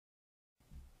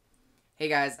Hey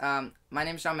guys, my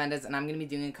name is Shawn Mendes, and I'm going to be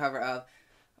doing a cover of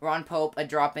Ron Pope, A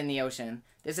Drop in the Ocean.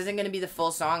 This isn't going to be the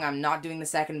full song. I'm not doing the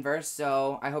second verse,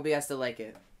 so I hope you guys still like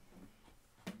it.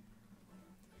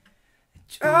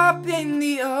 Drop in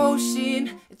the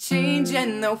ocean, a change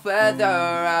in the weather.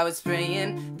 I was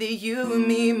praying that you and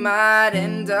me might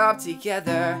end up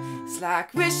together. It's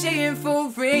like wishing for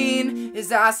rain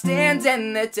as I stand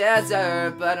in the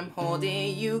desert, but I'm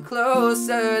holding you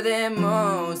closer than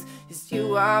most, 'cause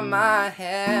you are my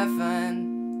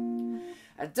heaven.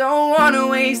 I don't wanna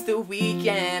waste the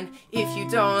weekend. If you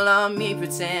don't love me,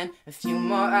 pretend a few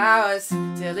more hours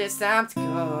till it's time to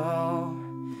go.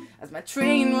 As my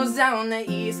train rolls down the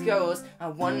East Coast, I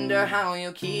wonder how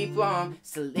you'll keep warm.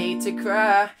 Still late to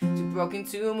cry, too broken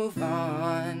to move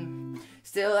on.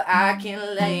 Still I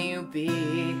can't let you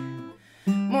be.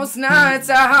 Most nights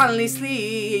I hardly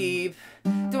sleep.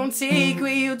 Don't take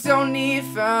what you don't need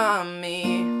from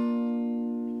me.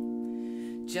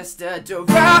 Just a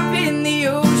drop in the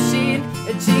ocean,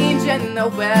 a change in the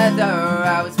weather.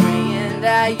 I was praying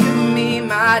that you and me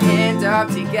might end up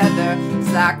together.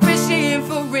 It's like wishing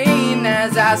for rain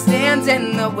as I stand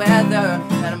in the weather,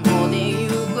 but I'm holding you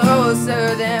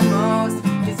closer than most,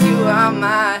 'cause you are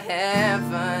my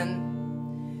heaven.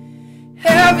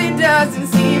 Heaven doesn't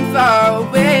seem far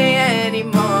away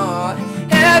anymore.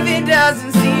 Heaven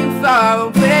doesn't seem far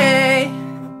away.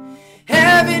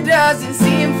 Heaven doesn't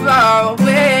seem far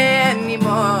away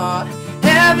anymore.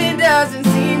 Heaven doesn't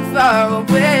seem far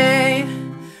away.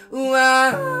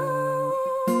 Whoa,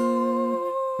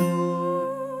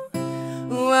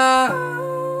 whoa.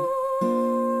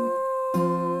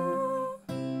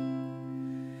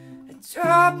 A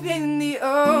drop in the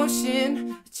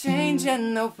ocean, a change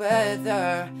in the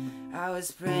weather. I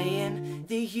was praying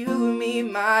that you and me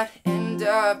might end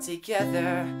up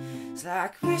together. It's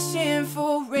like wishing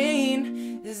for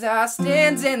rain as I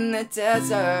stand in the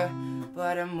desert,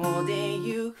 but I'm holding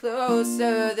you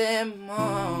closer than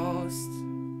most.